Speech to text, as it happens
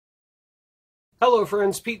Hello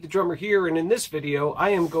friends, Pete the Drummer here, and in this video I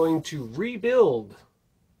am going to rebuild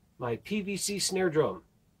my PVC snare drum.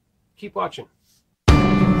 Keep watching.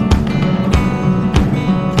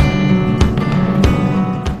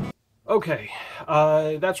 Okay,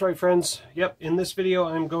 that's right friends. Yep, in this video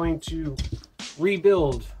I'm going to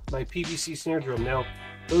rebuild my PVC snare drum. Now,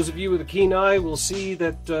 those of you with a keen eye will see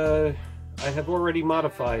that I have already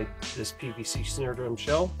modified this PVC snare drum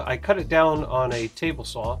shell. I cut it down on a table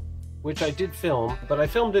saw, which I did film, but I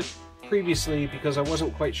filmed it previously because I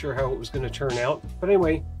wasn't quite sure how it was going to turn out. But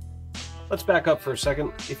anyway, let's back up for a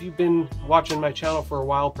second. If you've been watching my channel for a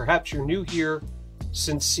while, perhaps you're new here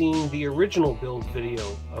since seeing the original build video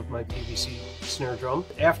of my PVC snare drum.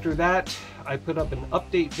 After that, I put up an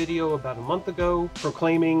update video about a month ago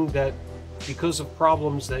proclaiming that because of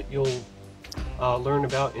problems that you'll learn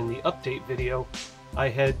about in the update video, I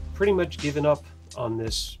had pretty much given up on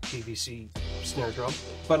this PVC snare drum.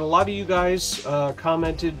 But a lot of you guys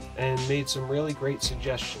commented and made some really great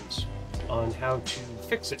suggestions on how to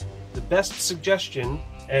fix it. The best suggestion,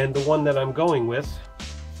 and the one that I'm going with,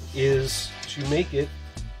 is to make it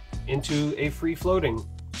into a free-floating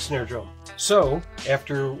snare drum. So,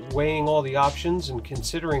 after weighing all the options and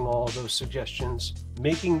considering all of those suggestions,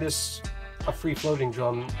 making this a free-floating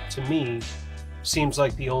drum, to me, seems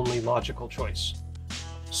like the only logical choice.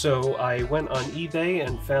 So I went on eBay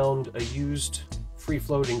and found a used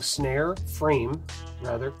free-floating snare frame,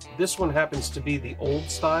 rather. This one happens to be the old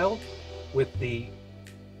style with the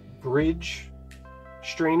bridge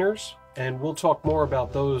strainers, and we'll talk more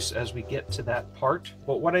about those as we get to that part.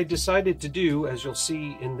 But what I decided to do, as you'll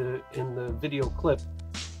see in the video clip,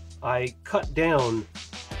 I cut down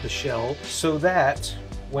the shell so that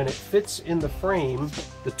when it fits in the frame,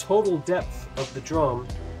 the total depth of the drum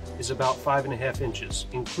is about 5.5 inches,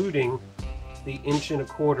 including the 1.25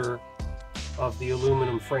 inches of the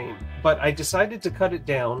aluminum frame. But I decided to cut it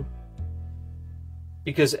down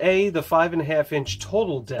because A, the 5.5 inch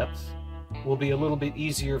total depth will be a little bit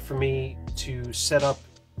easier for me to set up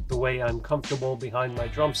the way I'm comfortable behind my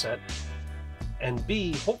drum set, and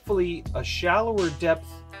B, hopefully a shallower depth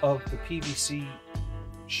of the PVC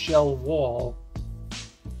shell wall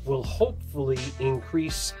will hopefully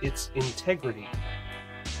increase its integrity.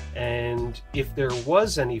 And if there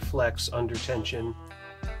was any flex under tension,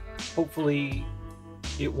 hopefully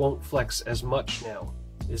it won't flex as much now.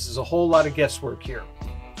 This is a whole lot of guesswork here.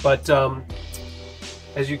 But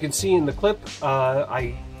as you can see in the clip,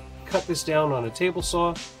 I cut this down on a table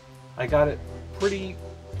saw. I got it pretty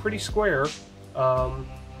square.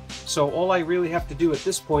 So all I really have to do at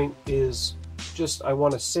this point is I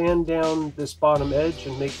want to sand down this bottom edge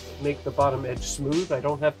and make the bottom edge smooth. I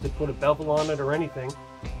don't have to put a bevel on it or anything.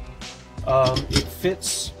 It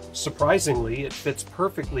fits, surprisingly, it fits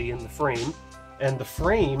perfectly in the frame. And the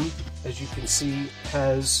frame, as you can see,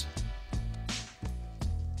 has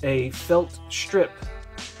a felt strip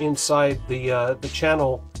inside the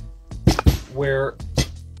channel where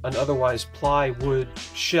an otherwise plywood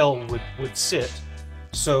shell would sit.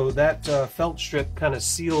 So that felt strip kind of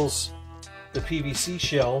seals the PVC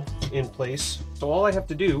shell in place. So all I have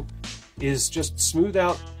to do is just smooth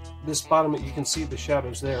out this bottom. You can see the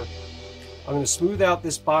shadows there. I'm going to smooth out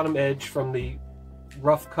this bottom edge from the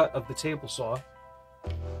rough cut of the table saw,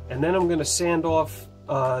 and then I'm going to sand off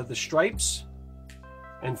the stripes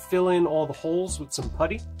and fill in all the holes with some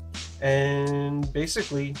putty, and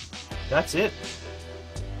basically that's it.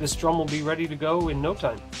 This drum will be ready to go in no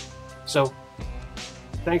time. So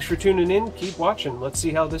thanks for tuning in. Keep watching. Let's see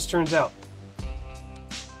how this turns out.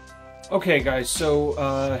 Okay guys,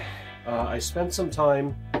 so I spent some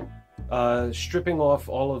time stripping off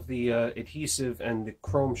all of the adhesive and the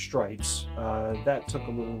chrome stripes. That took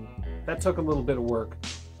a little bit of work.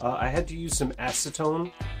 I had to use some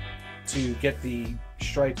acetone to get the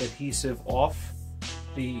stripe adhesive off.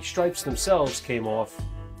 The stripes themselves came off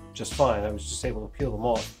just fine. I was just able to peel them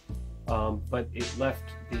off, but it left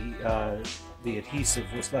the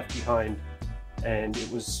adhesive was left behind, and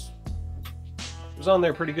it was on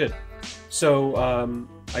there pretty good. So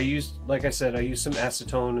I used, like I said, I used some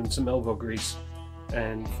acetone and some elbow grease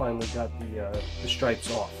and finally got the stripes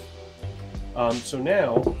off. So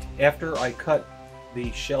now, after I cut the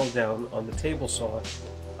shell down on the table saw,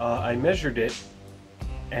 I measured it,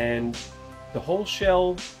 and the whole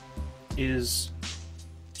shell is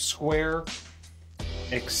square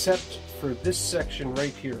except for this section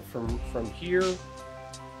right here. From here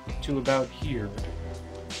to about here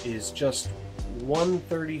is just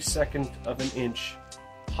 1/32 of an inch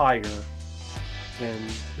higher than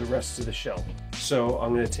the rest of the shell. So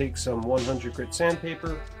I'm going to take some 100 grit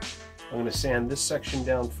sandpaper. I'm going to sand this section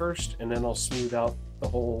down first, and then I'll smooth out the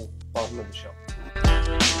whole bottom of the shell.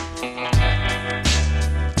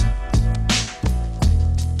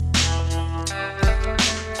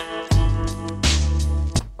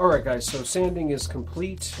 Alright guys, so sanding is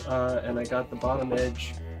complete, and I got the bottom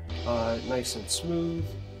edge nice and smooth,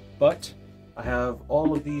 but I have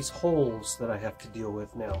all of these holes that I have to deal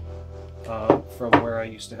with now from where I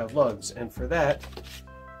used to have lugs. And for that,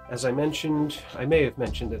 as I mentioned, I may have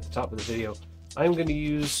mentioned at the top of the video, I'm going to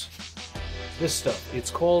use this stuff.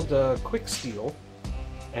 It's called Quick Steel,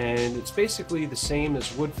 and it's basically the same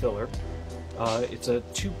as wood filler. It's a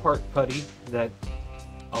two-part putty that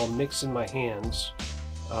I'll mix in my hands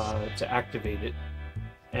to activate it,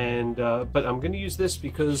 and but I'm going to use this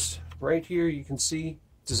because right here you can see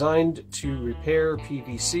designed to repair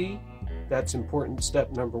PVC. That's important,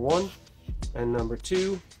 step number one. And number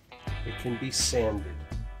two, it can be sanded.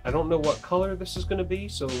 I don't know what color this is going to be,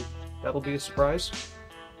 so that'll be a surprise.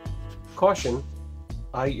 Caution,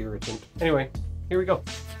 eye irritant. Anyway, here we go.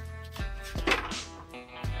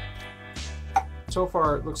 So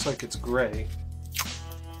far it looks like it's gray.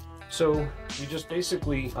 So you just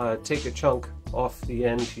basically take a chunk off the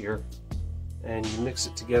end here and you mix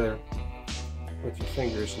it together with your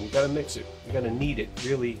fingers, and you got to mix it. You got to knead it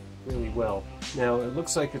really, really well. Now it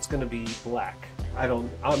looks like it's going to be black. I'm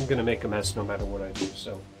going to make a mess no matter what I do.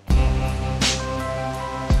 So.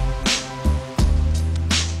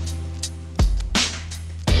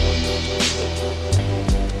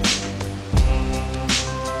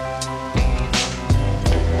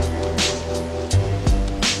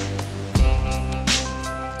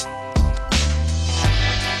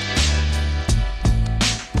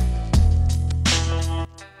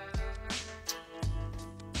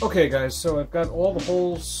 Okay guys, so I've got all the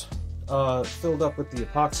holes filled up with the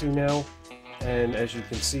epoxy now, and as you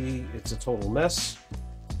can see, it's a total mess,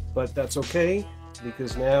 but that's okay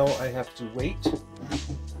because now I have to wait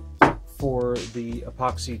for the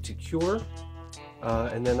epoxy to cure,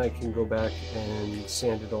 and then I can go back and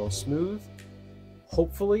sand it all smooth.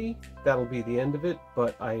 Hopefully that'll be the end of it,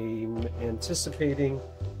 but I'm anticipating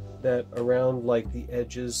that around like the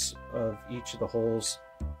edges of each of the holes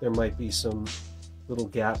there might be some little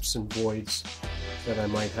gaps and voids that I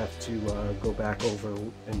might have to go back over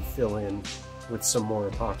and fill in with some more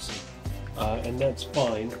epoxy. And that's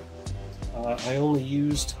fine. I only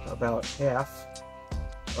used about half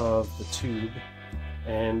of the tube,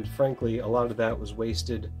 and frankly a lot of that was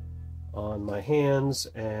wasted on my hands,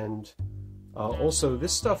 and also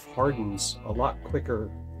this stuff hardens a lot quicker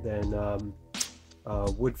than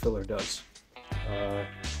wood filler does.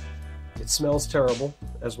 It smells terrible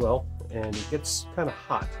as well, and it gets kind of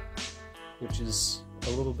hot, which is a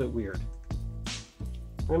little bit weird.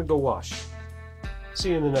 I'm gonna go wash. See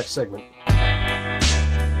you in the next segment.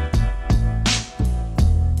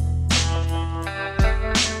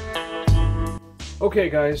 Okay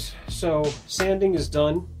guys, so sanding is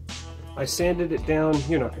done. I sanded it down,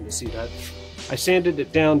 you're not going to see that. I sanded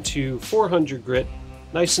it down to 400 grit,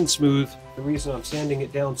 nice and smooth. The reason I'm sanding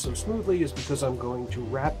it down so smoothly is because I'm going to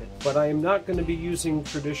wrap it. But I am not going to be using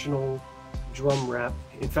traditional drum wrap.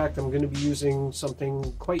 In fact, I'm going to be using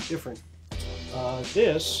something quite different.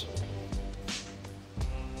 This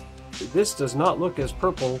does not look as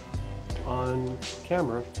purple on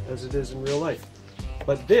camera as it is in real life.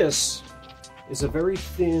 But this is a very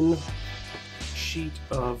thin sheet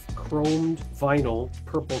of chromed vinyl,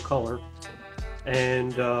 purple color.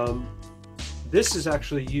 And this is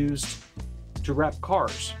actually used to wrap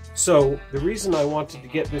cars. So the reason I wanted to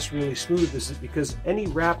get this really smooth is because any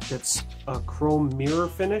wrap that's a chrome mirror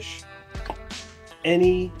finish,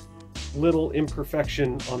 any little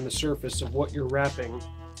imperfection on the surface of what you're wrapping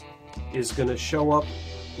is going to show up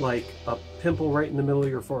like a pimple right in the middle of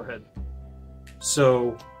your forehead.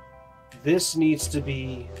 So this needs to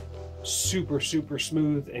be super, super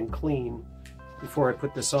smooth and clean before I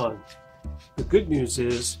put this on. The good news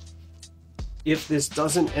is, if this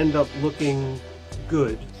doesn't end up looking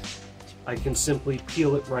good, I can simply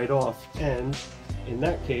peel it right off, and in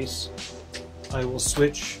that case I will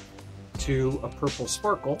switch to a purple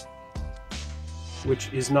sparkle,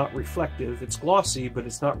 which is not reflective. It's glossy, but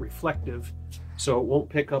it's not reflective, so it won't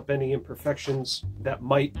pick up any imperfections that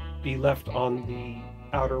might be left on the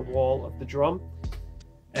outer wall of the drum.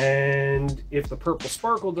 And if the purple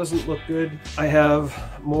sparkle doesn't look good, I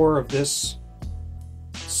have more of this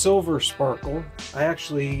silver sparkle. I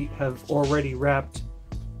actually have already wrapped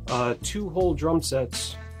 2 whole drum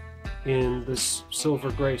sets in this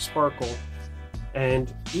silver gray sparkle,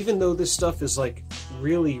 and even though this stuff is like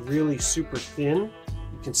really, really super thin,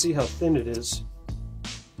 you can see how thin it is.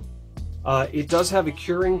 It does have a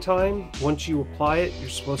curing time. Once you apply it, you're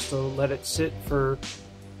supposed to let it sit for,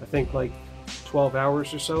 I think, like 12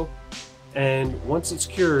 hours or so. And once it's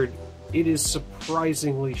cured, it is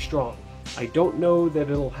surprisingly strong. I don't know that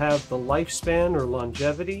it'll have the lifespan or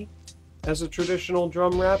longevity as a traditional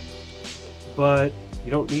drum wrap, but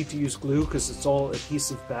you don't need to use glue because it's all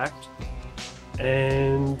adhesive backed.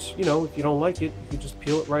 And, you know, if you don't like it, you can just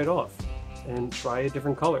peel it right off and try a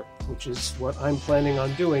different color, which is what I'm planning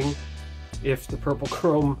on doing if the purple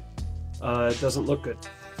chrome doesn't look good.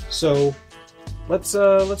 So let's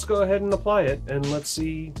go ahead and apply it, and let's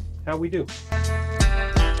see how we do.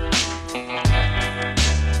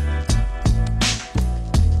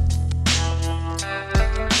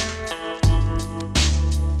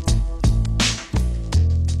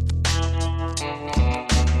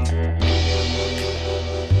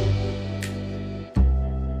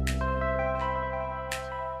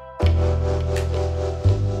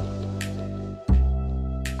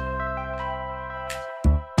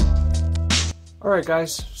 Alright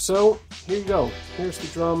guys, so here you go. Here's the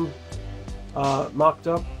drum mocked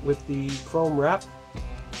up with the chrome wrap.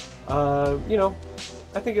 You know,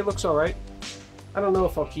 I think it looks alright. I don't know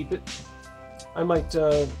if I'll keep it. I might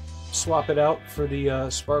swap it out for the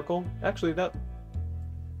sparkle. Actually, that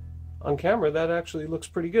on camera, that actually looks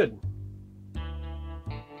pretty good.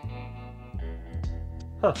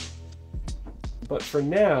 Huh. But for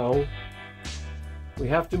now, we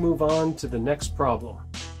have to move on to the next problem.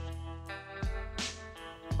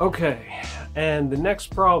 Okay, and the next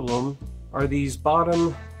problem are these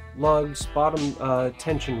bottom lugs, bottom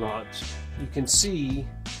tension rods. You can see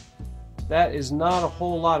that is not a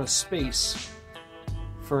whole lot of space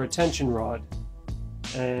for a tension rod.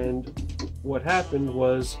 And what happened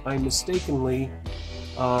was I mistakenly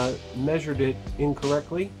measured it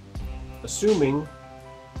incorrectly, assuming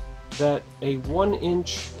that a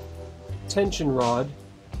 1-inch tension rod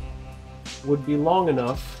would be long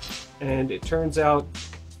enough, and it turns out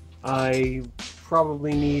I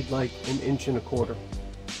probably need like 1.25 inches.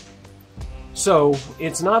 So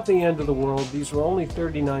it's not the end of the world. These were only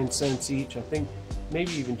 39 cents each. I think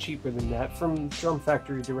maybe even cheaper than that from Drum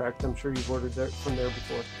Factory Direct. I'm sure you've ordered from there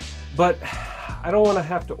before. But I don't want to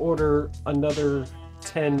have to order another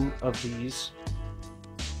 10 of these.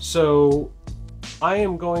 So I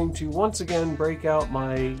am going to once again break out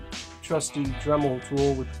my trusty Dremel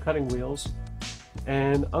tool with the cutting wheels,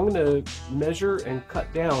 and I'm going to measure and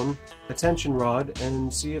cut down a tension rod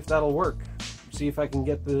and see if that'll work. See if I can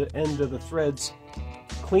get the end of the threads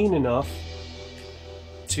clean enough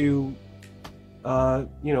to,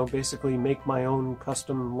 you know, basically make my own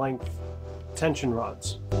custom length tension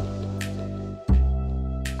rods.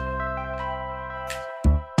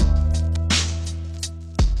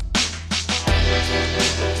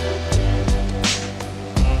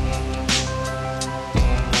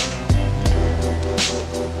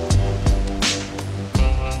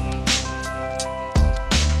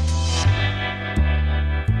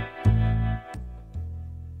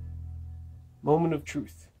 Moment of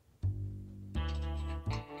truth.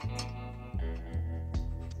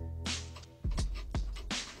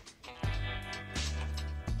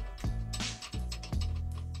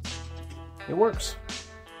 It works.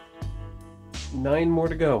 9 more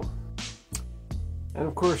to go. And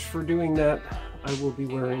of course, for doing that, I will be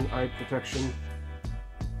wearing eye protection.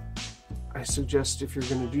 I suggest if you're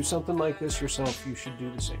going to do something like this yourself, you should do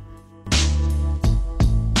the same.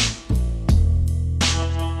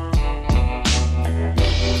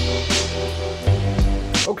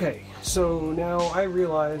 Okay, so now I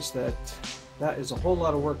realize that that is a whole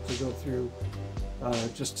lot of work to go through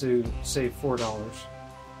just to save $4.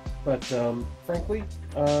 But frankly,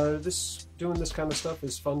 doing this kind of stuff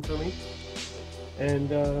is fun for me, and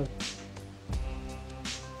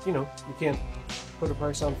you know, you can't put a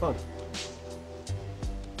price on fun.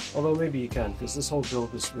 Although maybe you can, because this whole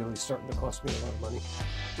build is really starting to cost me a lot of money.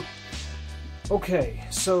 Okay,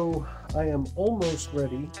 so I am almost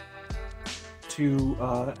ready to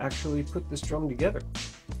actually put this drum together.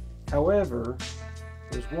 However,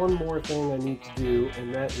 there's one more thing I need to do,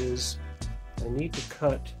 and that is I need to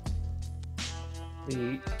cut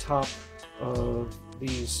the top of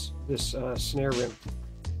this snare rim.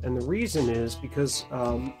 And the reason is because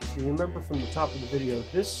if you remember from the top of the video,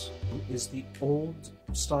 this is the old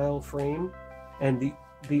style frame, and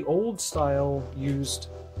the old style used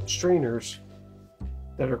strainers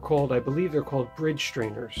that are called, I believe they're called bridge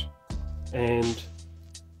strainers. And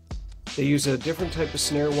they use a different type of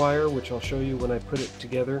snare wire, which I'll show you when I put it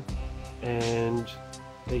together, and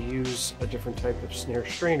they use a different type of snare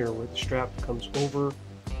strainer where the strap comes over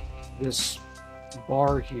this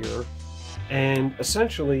bar here, and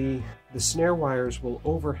essentially the snare wires will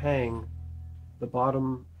overhang the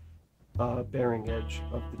bottom bearing edge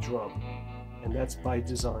of the drum. and that's by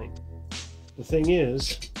design. The thing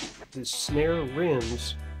is, the snare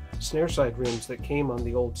rims, snare side rims that came on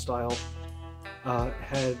the old style,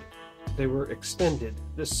 they were extended.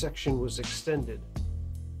 This section was extended.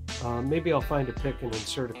 Maybe I'll find a pic and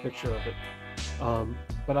insert a picture of it.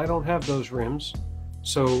 But I don't have those rims,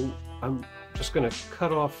 so I'm just going to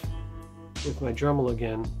cut off with my Dremel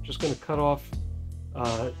again. Just going to cut off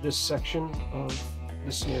this section of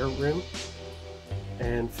the snare rim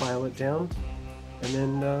and file it down, and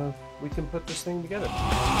then we can put this thing together.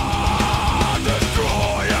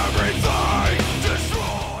 Destroy everything!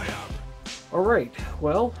 Destroy everything! Alright,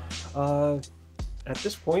 well, at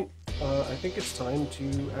this point, I think it's time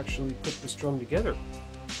to actually put this drum together.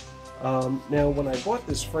 Now, when I bought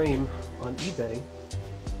this frame on eBay,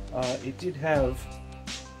 it did have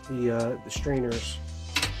the strainers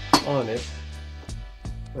on it,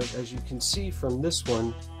 but as you can see from this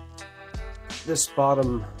one, this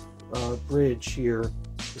bottom bridge here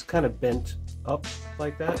is kind of bent up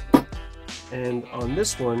like that, and on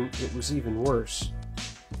this one it was even worse.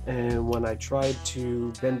 And when I tried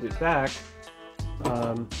to bend it back,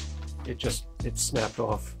 it snapped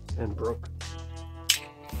off and broke.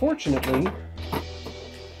 Fortunately,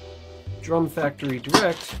 Drum Factory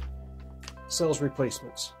Direct sells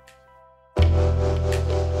replacements.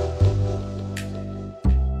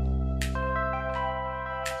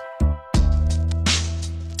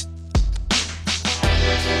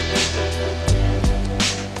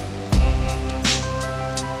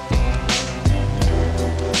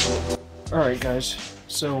 Alright guys,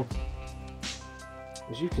 so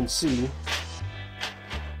as you can see,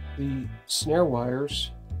 the snare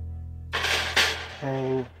wires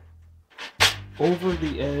hang over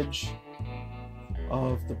the edge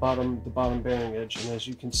of the bottom bearing edge, and as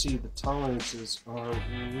you can see, the tolerances are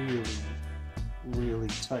really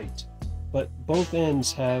tight. But both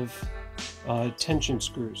ends have tension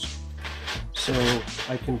screws, so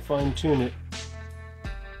I can fine-tune it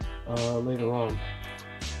later on.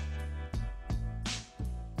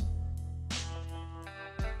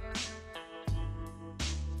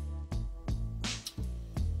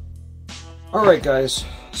 Alright guys,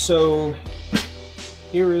 so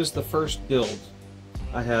here is the first build.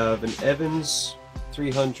 I have an Evans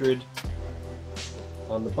 300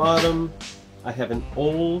 on the bottom. I have an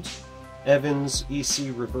old Evans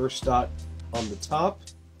EC reverse dot on the top.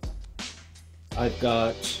 I've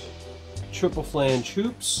got triple flange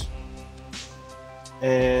hoops,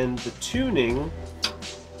 and the tuning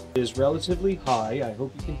is relatively high. I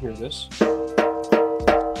hope you can hear this.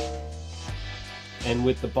 And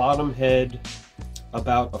with the bottom head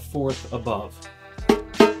about 1/4 above.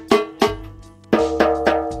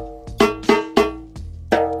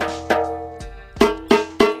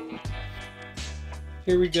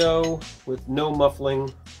 Here we go with no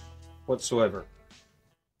muffling whatsoever.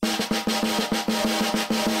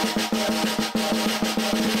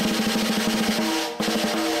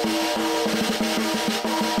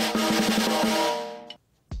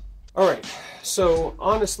 Alright, so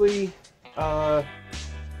honestly,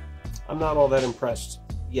 I'm not all that impressed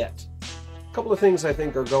yet. A couple of things I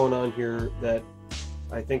think are going on here that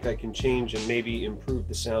I think I can change and maybe improve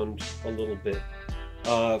the sound a little bit.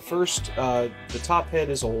 First, the top head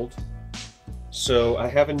is old, so I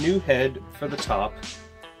have a new head for the top.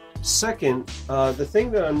 Second, the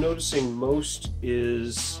thing that I'm noticing most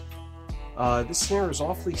is this snare is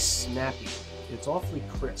awfully snappy. It's awfully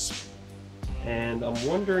crisp, and I'm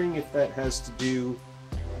wondering if that has to do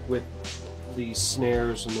with the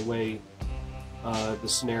snares and the way the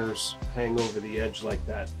snares hang over the edge like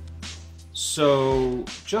that. So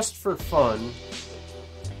just for fun,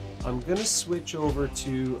 I'm gonna switch over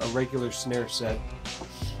to a regular snare set.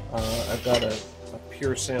 I've got a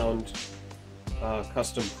Pure Sound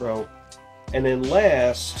Custom Pro, and then the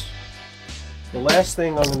last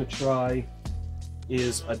thing I'm gonna try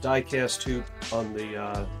is a die-cast hoop on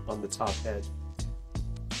the top head.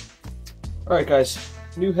 All right, guys.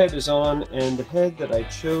 New head is on, and the head that I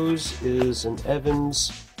chose is an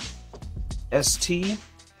Evans ST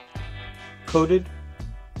coated.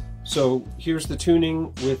 So here's the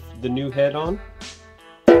tuning with the new head on.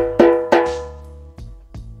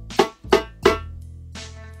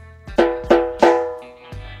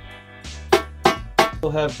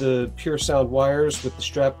 We'll have the Pure Sound wires with the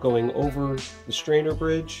strap going over the strainer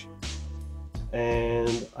bridge,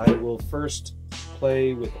 and I will first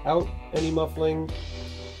play without any muffling,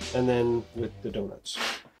 and then with the donuts.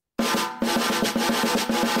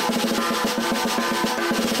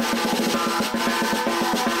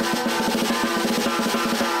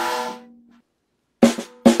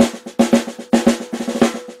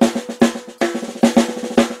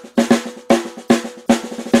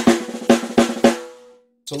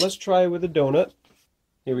 So let's try with a donut.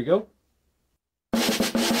 Here we go.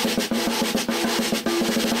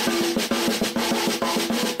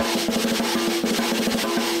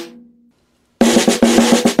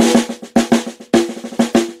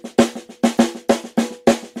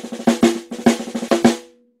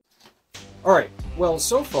 Alright, well,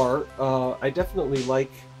 so far, I definitely like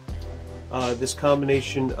this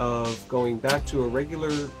combination of going back to a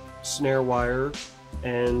regular snare wire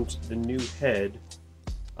and the new head.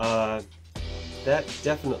 That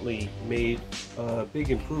definitely made a big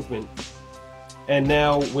improvement. And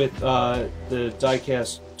now with the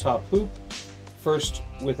die-cast top hoop, first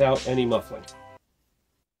without any muffling.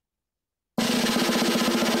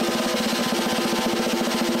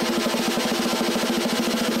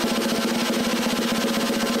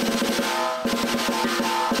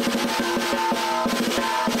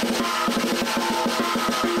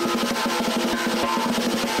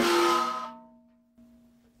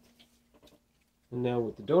 And now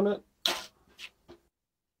with the donut.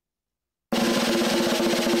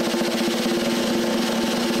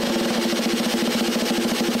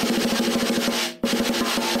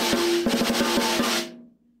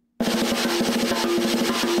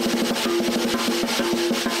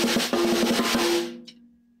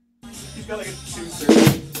 You've got like a 230.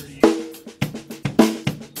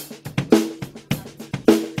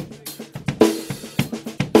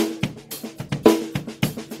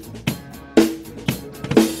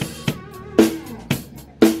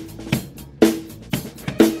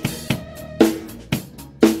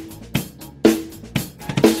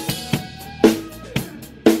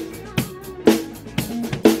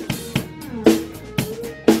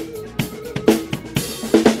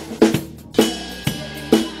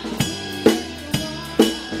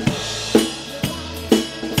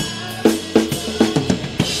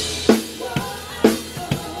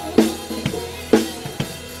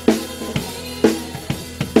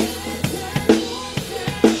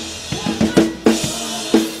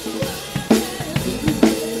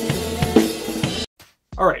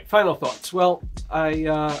 Alright, final thoughts. Well,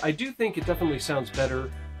 I do think it definitely sounds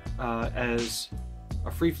better as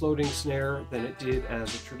a free-floating snare than it did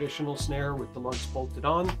as a traditional snare with the lugs bolted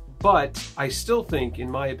on, but I still think, in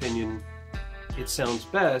my opinion, it sounds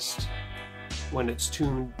best when it's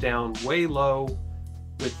tuned down way low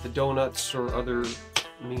with the donuts or other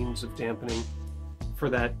means of dampening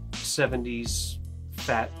for that 70s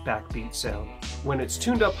fat backbeat sound. When it's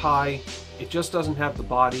tuned up high, it just doesn't have the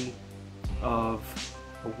body of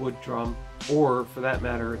a wood drum, or for that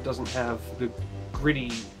matter, it doesn't have the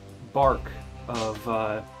gritty bark of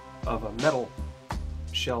a metal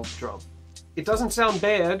shell drum. It doesn't sound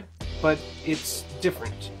bad, but it's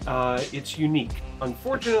different. It's unique.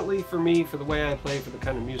 Unfortunately for me, for the way I play, for the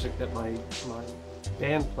kind of music that my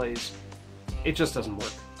band plays, it just doesn't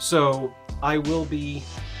work. So I will be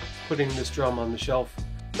putting this drum on the shelf.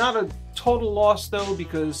 Not a total loss though,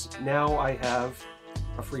 because now I have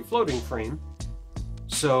a free floating frame.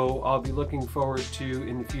 So I'll be looking forward to,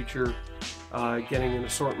 in the future, getting an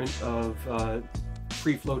assortment of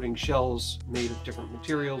free-floating shells made of different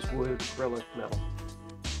materials, wood, acrylic, metal.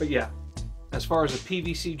 But yeah, as far as a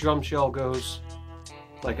PVC drum shell goes,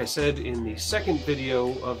 like I said in the second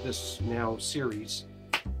video of this now series,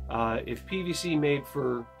 if PVC made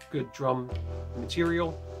for good drum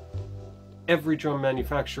material, every drum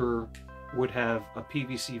manufacturer would have a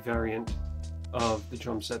PVC variant of the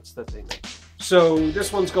drum sets that they make. So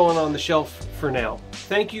this one's going on the shelf for now.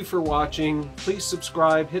 Thank you for watching. Please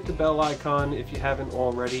subscribe, hit the bell icon if you haven't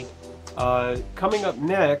already. Coming up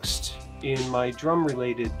next in my drum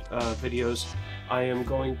related videos, I am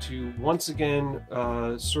going to once again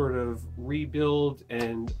sort of rebuild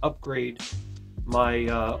and upgrade my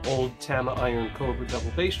old Tama Iron Cobra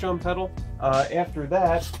double bass drum pedal. After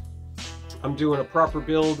that, I'm doing a proper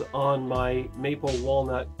build on my maple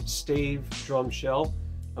walnut stave drum shell.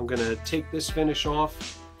 I'm going to take this finish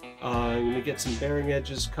off, I'm going to get some bearing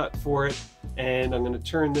edges cut for it, and I'm going to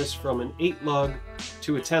turn this from an 8 lug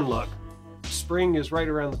to a 10 lug. Spring is right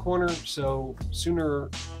around the corner, so sooner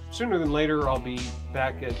than later I'll be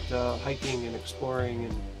back at hiking and exploring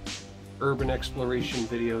and urban exploration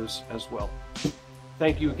videos as well.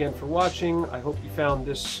 Thank you again for watching. I hope you found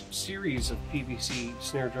this series of PVC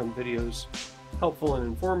snare drum videos helpful and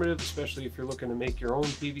informative, especially if you're looking to make your own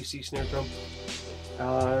PVC snare drum.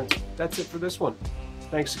 That's it for this one.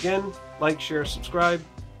 Thanks again. Like, share, subscribe.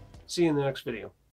 See you in the next video.